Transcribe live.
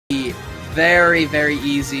very, very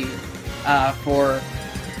easy for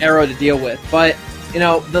Aarow to deal with. But you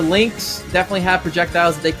know, the Lynx definitely have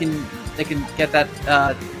projectiles that they can get that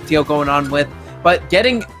deal going on with. But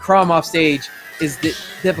getting Chrom off stage is the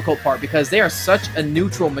difficult part because they are such a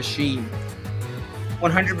neutral machine.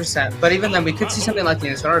 100%. But even then, we could see something like the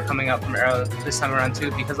Incineroar coming out from Aarow this time around too,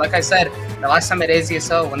 because like I said, the last time at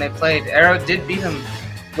AZSL when they played, Aarow did beat him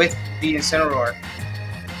with the Incineroar.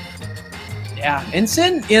 Yeah,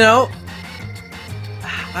 Incin, you know,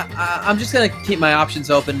 I'm just going to keep my options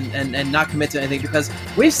open and not commit to anything because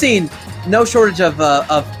we've seen no shortage of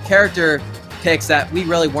character picks that we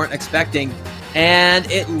really weren't expecting. And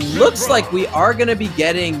it looks like we are going to be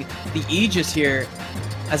getting the Aegis here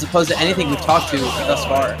as opposed to anything we've talked to thus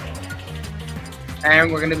far.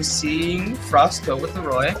 And we're going to be seeing Frost go with the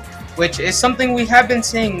Roy, which is something we have been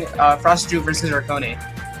seeing FrostKqt versus Arconi.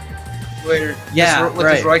 With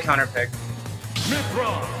his Roy counter pick.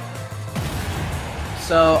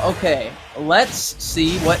 So, okay, let's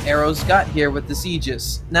see what Aarow's got here with this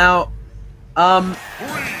Aegis. Now,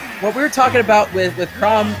 what we were talking about with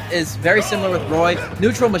Chrom is very similar with Roy,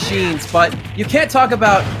 neutral machines, but you can't talk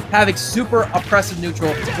about having super oppressive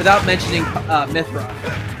neutral without mentioning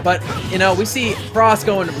Mythra. But, you know, we see Frost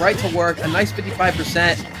going right to work, a nice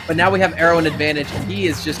 55%, but now we have Aarow an advantage, and he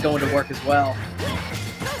is just going to work as well.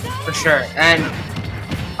 For sure, and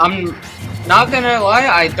I'm not gonna lie,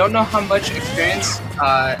 I don't know how much experience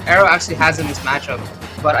Aarow actually has in this matchup.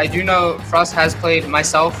 But I do know Frost has played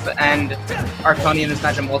myself and Arconi in this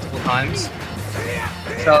matchup multiple times.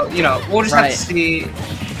 So, you know, we'll just have to see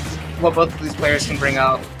what both of these players can bring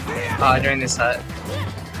out during this set.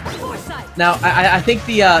 Now, I think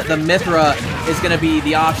the Mythra is going to be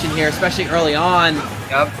the option here, especially early on.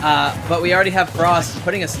 Yep. But we already have Frost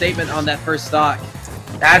putting a statement on that first stock.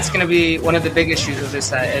 That's going to be one of the big issues of this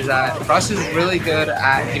set, is that Frost is really good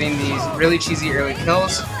at getting these really cheesy early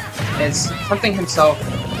kills. It's something himself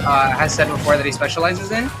has said before that he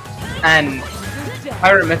specializes in, and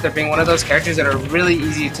Pyro and Mythra being one of those characters that are really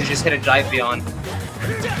easy to just hit a jive beyond.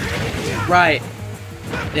 Right.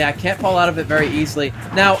 Yeah, I can't fall out of it very easily.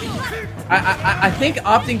 Now, I think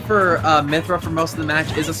opting for Mythra for most of the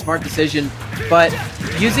match is a smart decision, but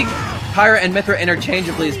using Pyra and Mythra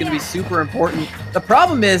interchangeably is going to be super important. The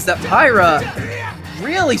problem is that Pyra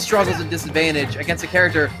really struggles at disadvantage against a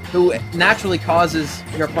character who naturally causes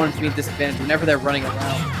your opponent to be in disadvantage whenever they're running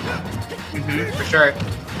around. For sure.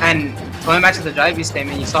 And going back to the Jivey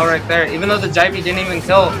statement, you saw right there, even though the Jivey didn't even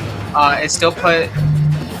kill, it still put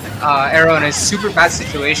Aarow in a super bad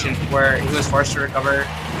situation where he was forced to recover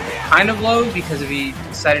kind of low because if he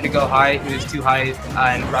decided to go high, he was too high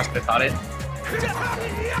and Frost could have caught it.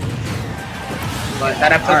 But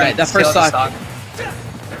that first stock.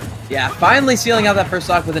 Yeah, finally sealing out that first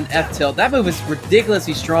stock with an F tilt. That move is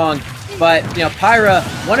ridiculously strong, but you know, Pyra,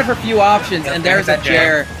 one of her few options, and there's a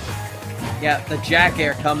Jair. Yeah, the Jack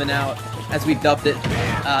Air coming out, as we dubbed it,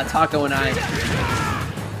 Taco and I.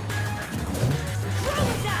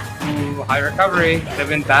 Ooh, high recovery. Could have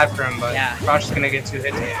been bad for him, but Frost is gonna get 2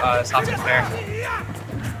 hits soft and fair.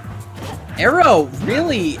 Aarow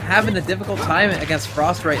really having a difficult time against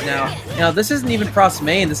Frost right now. You know, this isn't even Frost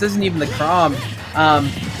main, this isn't even the Chrom.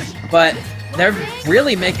 But they're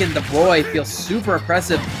really making the Roy feel super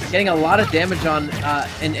oppressive, getting a lot of damage on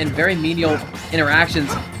in very menial interactions.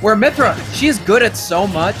 Where Mythra, she is good at so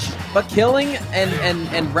much, but killing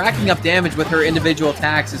and racking up damage with her individual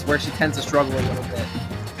attacks is where she tends to struggle a little bit.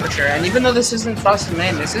 For sure, and even though this isn't Frost's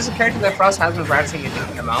main, this is a character that Frost has been practicing and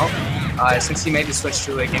taking him out since he made the switch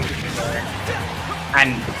to a game controller.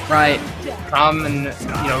 And Chrom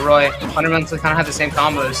and Roy fundamentally kind of have the same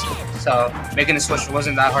combos, so making the switch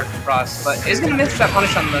wasn't that hard for Frost. But is gonna miss that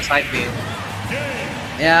punish on the side B.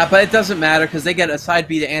 Yeah, but it doesn't matter because they get a side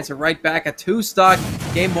B to answer right back. A 2-stock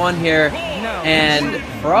game 1 here, and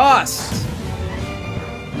Frost.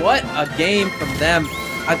 What a game from them!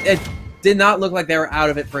 It did not look like they were out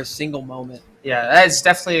of it for a single moment. Yeah, that is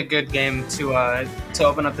definitely a good game to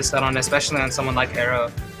open up the set on, especially on someone like Aarow,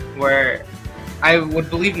 where I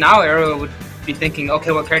would believe now Aarow would be thinking,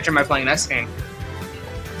 okay, what character am I playing next game?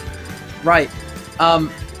 Right.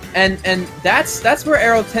 And that's where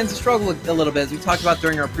Aarow tends to struggle a little bit, as we talked about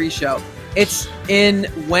during our pre-show. It's in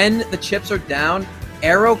when the chips are down,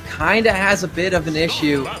 Aarow kind of has a bit of an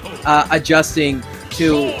issue adjusting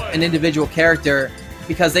to an individual character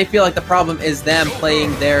because they feel like the problem is them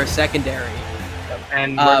playing their secondary.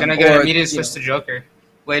 And we're going to get an immediate switch to Joker,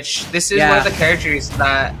 which this is one of the characters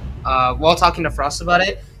that, while talking to Frost about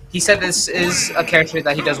it, he said this is a character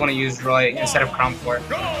that he does want to use Roy instead of Chrom for.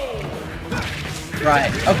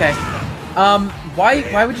 Right, okay.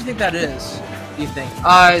 Why would you think that is? do you think?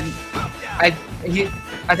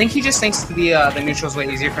 I think he just thinks the neutral's way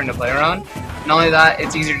easier for him to play around. Not only that,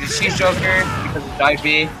 it's easier to cheese Joker because of dive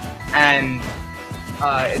B, and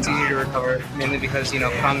it's easier to recover mainly because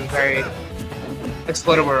Chrom is very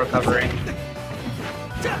exploitable recovery.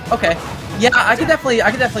 Okay, yeah, I could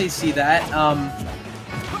definitely see that.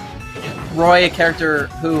 Roy, a character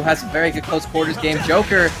who has a very good close quarters game.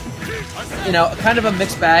 Joker, kind of a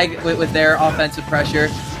mixed bag with their offensive pressure.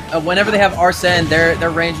 Whenever they have Arsene, their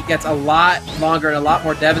range gets a lot longer and a lot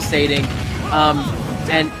more devastating.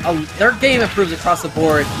 And their game improves across the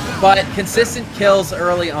board, but consistent kills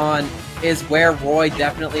early on is where Roy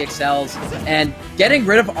definitely excels. And getting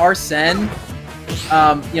rid of Arsene,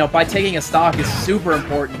 by taking a stock is super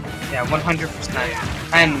important. Yeah,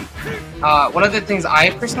 100%. And one of the things I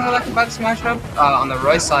personally like about this matchup on the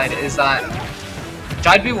Roy side is that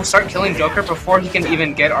Jideby will start killing Joker before he can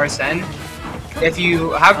even get Arsene. If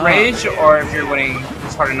you have Rage, or if you're winning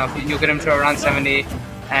hard enough, you'll get him to around 70,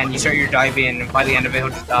 and you start your diving, and by the end of it, he'll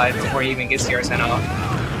just die before he even gets the Arsene off.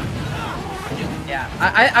 Yeah,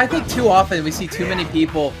 I think too often we see too many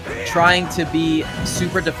people trying to be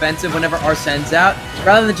super defensive whenever Arsene's out,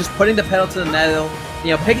 rather than just putting the pedal to the metal,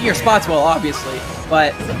 picking your spots well, obviously,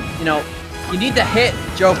 but, you need to hit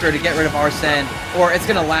Joker to get rid of Arsene, or it's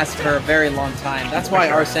going to last for a very long time. That's why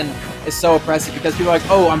Arsene is so oppressive, because people are like,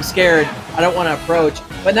 oh, I'm scared, I don't want to approach.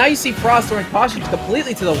 But now you see Frost throwing caution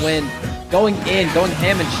completely to the wind, going in, going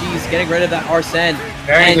ham and cheese, getting rid of that Arsene,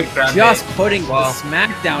 and just putting the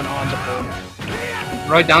smackdown on the board.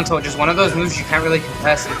 Roy down tilt, just one of those moves you can't really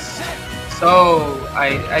contest. It's so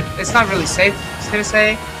it's not really safe to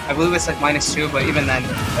say. I believe it's like -2, but even then,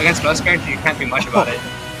 against most characters, you can't do much about it.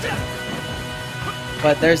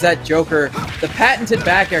 But there's that Joker, the patented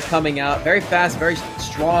back air coming out, very fast, very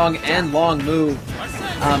strong and long move.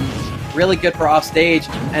 Really good for off stage.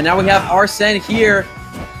 And now we have Arsene here,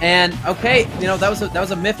 and okay, that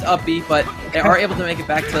was a miffed up B, but they are able to make it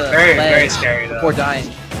back to very scary though. Before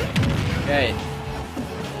dying. Okay.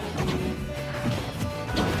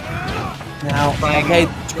 Now, okay,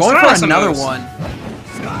 going for another one.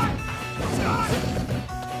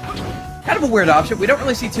 Kind of a weird option. We don't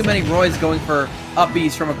really see too many Roys going for up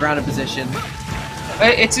Bs from a grounded position.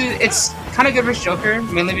 It's kind of good versus Joker,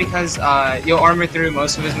 mainly because you'll armor through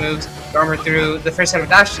most of his moves. You'll armor through the first hit of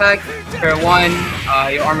dash attack, fair one,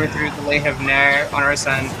 you'll armor through the late hit of Nair on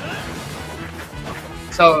Arsene.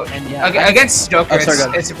 So, against Joker,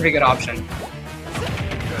 it's a pretty good option.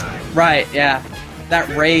 Right, yeah. That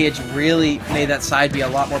Rage really made that side be a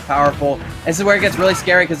lot more powerful. This is where it gets really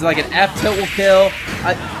scary, because like an F tilt will kill.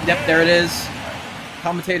 Yep, there it is.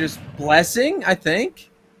 Commentator's blessing, I think.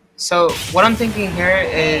 So what I'm thinking here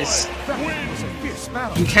is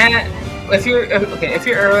you can't. If you're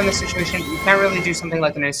Aarow in this situation, you can't really do something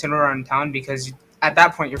like an Incineroar on town, because at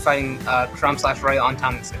that point you're fighting Chrom/Roy on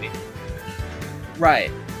town and city. Right.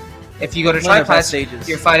 If you go to Tri-Pass,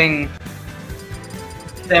 you're fighting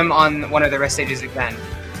them on one of the rest stages again.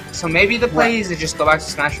 So maybe the play is to just go back to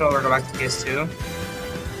Smash Bros. Or go back to PS2.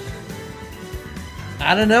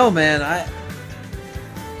 I don't know, man.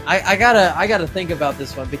 I gotta think about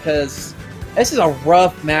this one, because this is a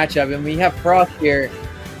rough matchup, and we have Frost here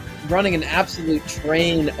running an absolute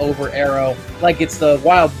train over Aarow like it's the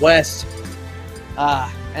Wild West.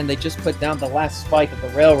 And they just put down the last spike of the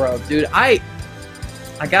railroad, dude. I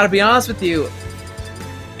gotta be honest with you.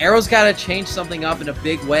 Aarow's got to change something up in a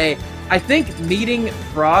big way. I think meeting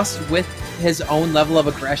Frost with his own level of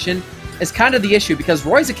aggression is kind of the issue, because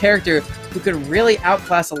Roy's a character who can really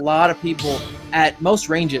outclass a lot of people at most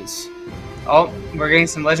ranges. Oh, we're getting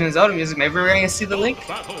some Legend of Zelda music. Maybe we're going to see the link.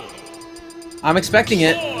 I'm expecting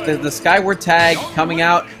it. The Skyward tag coming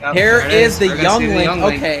out. Yep, here is the young Link.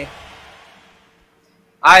 Okay.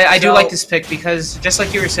 I do like this pick, because just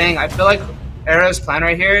like you were saying, I feel like Aarow's plan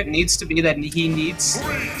right here needs to be that he needs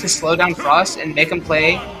to slow down Frost and make him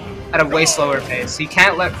play at a way slower pace. He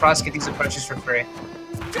can't let Frost get these approaches for free.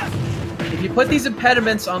 If you put these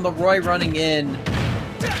impediments on the Roy running in,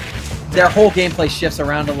 their whole gameplay shifts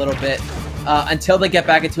around a little bit until they get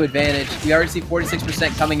back into advantage. We already see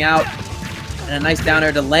 46% coming out, and a nice down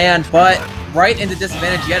air to land, but right into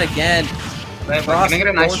disadvantage yet again. Frost can get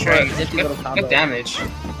a nice string. Good damage.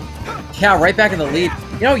 Yeah, right back in the lead.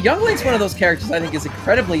 Young Link's one of those characters I think is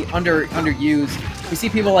incredibly underused. We see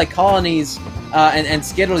people like Colonies and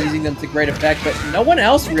Skittles using them to great effect, but no one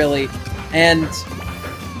else really. And,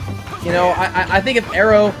 I think if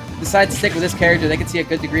Aarow decides to stick with this character, they can see a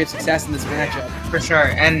good degree of success in this matchup. For sure,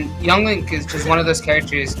 and Young Link is just one of those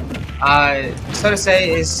characters, so to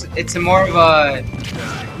say, it's a more of a,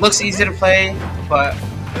 looks easy to play, but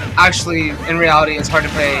actually, in reality, it's hard to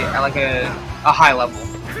play at like a a high level.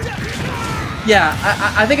 Yeah,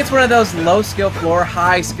 I think it's one of those low skill floor,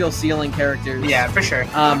 high skill ceiling characters. Yeah, for sure.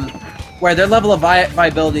 Where their level of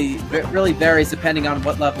viability really varies depending on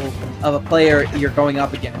what level of a player you're going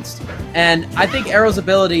up against. And I think Aarow's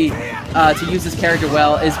ability to use this character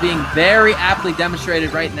well is being very aptly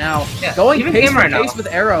demonstrated right now. Yeah, going even pace him for right pace now.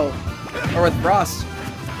 with Aarow, or with Frost,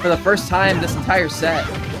 for the first time this entire set.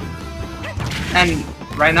 And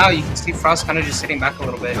right now, you can see Frost kind of just sitting back a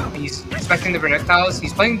little bit. He's expecting the projectiles.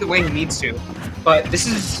 He's playing the way he needs to. But this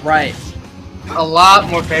is Right. a lot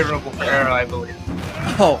more favorable for Aarow, I believe.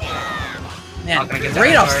 Oh, man, Not gonna get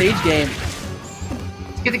great that offstage game.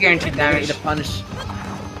 Let's get the guaranteed Need damage. to punish.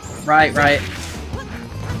 Right.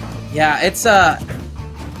 Yeah, it's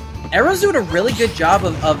Aarow's doing a really good job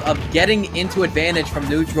of getting into advantage from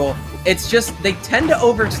neutral. It's just they tend to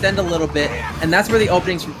overextend a little bit, and that's where the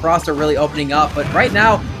openings from Frost are really opening up. But right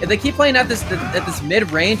now, if they keep playing at this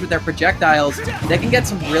mid-range with their projectiles, they can get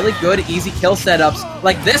some really good, easy kill setups,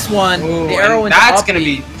 like this one. Ooh, the Aarow and into that's up going to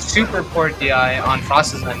B. be super poor DI on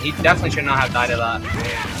Frost's end. He definitely should not have died of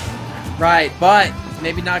that. Right, but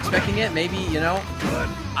maybe not expecting it. Maybe, you know,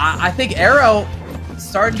 I think Aarow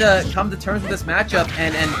starting to come to terms with this matchup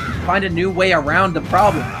and find a new way around the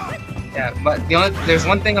problem. Yeah, but there's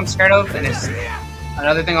one thing I'm scared of, and it's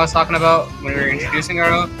another thing I was talking about when we were introducing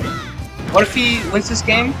Aarow. What if he wins this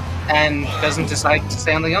game and doesn't decide to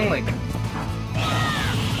stay on the Young League?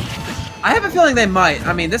 I have a feeling they might.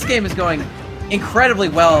 I mean, this game is going incredibly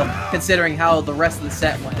well considering how the rest of the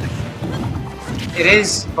set went. It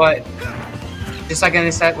is, but just like in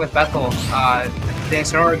the set with Bethel, the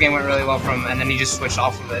Incineroar game went really well for him, and then he just switched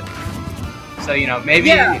off of it. So, you know,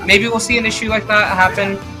 maybe we'll see an issue like that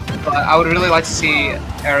happen, but I would really like to see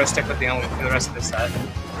Aarow stick with the Young League for the rest of the set.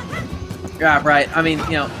 Yeah, right. I mean,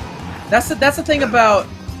 you know, that's the thing about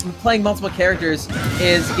playing multiple characters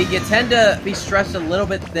is you tend to be stretched a little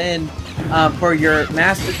bit thin for your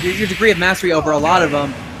degree of mastery over a lot of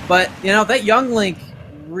them. But you know that Young Link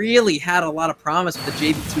really had a lot of promise with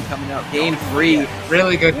the JV2 coming out. Game 3,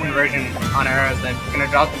 really good conversion on Aarow. Then gonna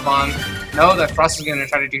drop the bomb. Know that Frost is gonna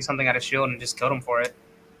try to do something out of shield and just killed him for it.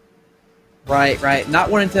 Right. Not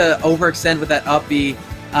wanting to overextend with that up B,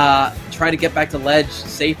 trying to get back to ledge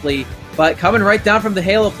safely, but coming right down from the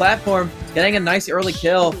Halo platform, getting a nice early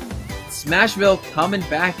kill. Smashville coming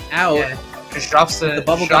back out. Yeah, just drops the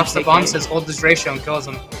bomb, says hold this ratio and kills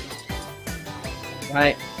him.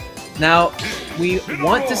 Right. Now, we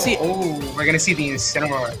want to see... Oh, we're gonna see the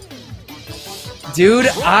Incineroar. Dude,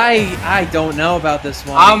 I don't know about this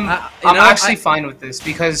one. I'm actually fine with this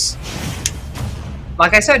because,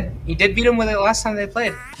 like I said, he did beat him with it last time they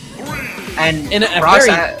played. And in a Frost,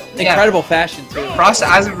 very incredible fashion, too. Frost,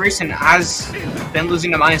 as of recent, has been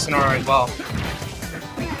losing to my Incineroar as well.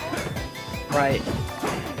 Right.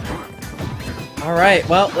 Alright,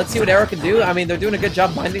 well, let's see what Aarow can do. I mean, they're doing a good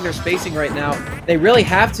job minding their spacing right now. They really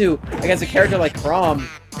have to against a character like Chrom.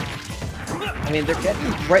 I mean, they're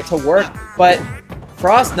getting right to work, but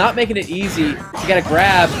Frost not making it easy to get a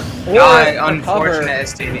grab or unfortunate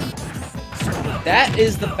STD. That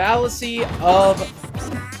is the fallacy of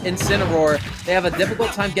Incineroar. They have a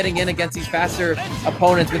difficult time getting in against these faster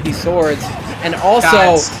opponents with these swords, and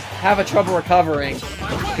also have a trouble recovering.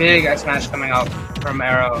 Big X-Smash coming out from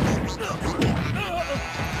Aarow.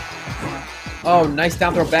 Oh, nice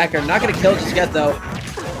down throw back air. Not going to kill just yet, though.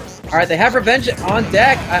 Alright, they have Revenge on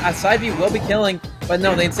deck. A side B will be killing, but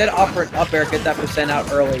no, they instead offer an up air, get that percent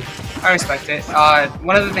out early. I respect it.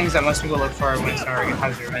 One of the things that most people look for when Incineroar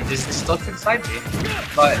has Revenge is just look for the side B.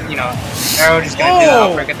 But, you know, Aarow just gonna do that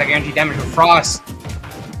up air, get that guaranteed damage with Frost.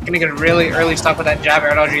 Gonna get a really early stuck with that jab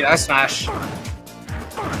air dodge, that smash.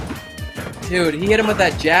 Dude, he hit him with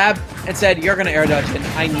that jab and said, "You're gonna air dodge, and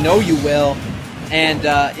I know you will." And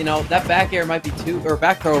you know, that back air might be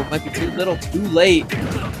back throw might be too little, too late.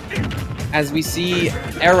 As we see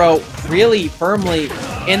Aarow really firmly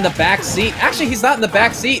in the back seat. Actually, he's not in the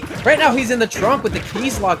back seat. Right now, he's in the trunk with the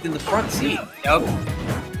keys locked in the front seat. Yep.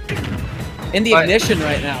 In the ignition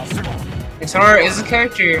right now. Incineroar is a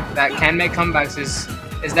character that can make comebacks. Is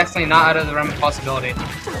definitely not out of the realm of possibility.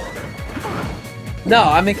 No,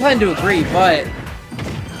 I'm inclined to agree, but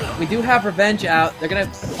we do have Revenge out. They're going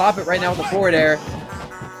to pop it right now with the forward air.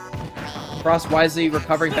 Frost wisely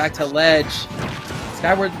recovering back to ledge.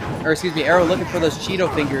 Aarow looking for those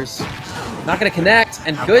Cheeto fingers. Not going to connect,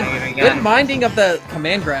 and good minding of the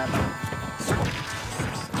command grab.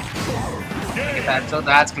 So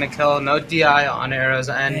that's going to kill. No DI on Aarow's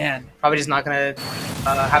end. Man. Probably just not going to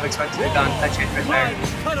have expected it done. That change right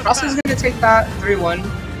there. Frost is going to take that 3-1.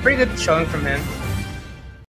 Pretty good showing from him.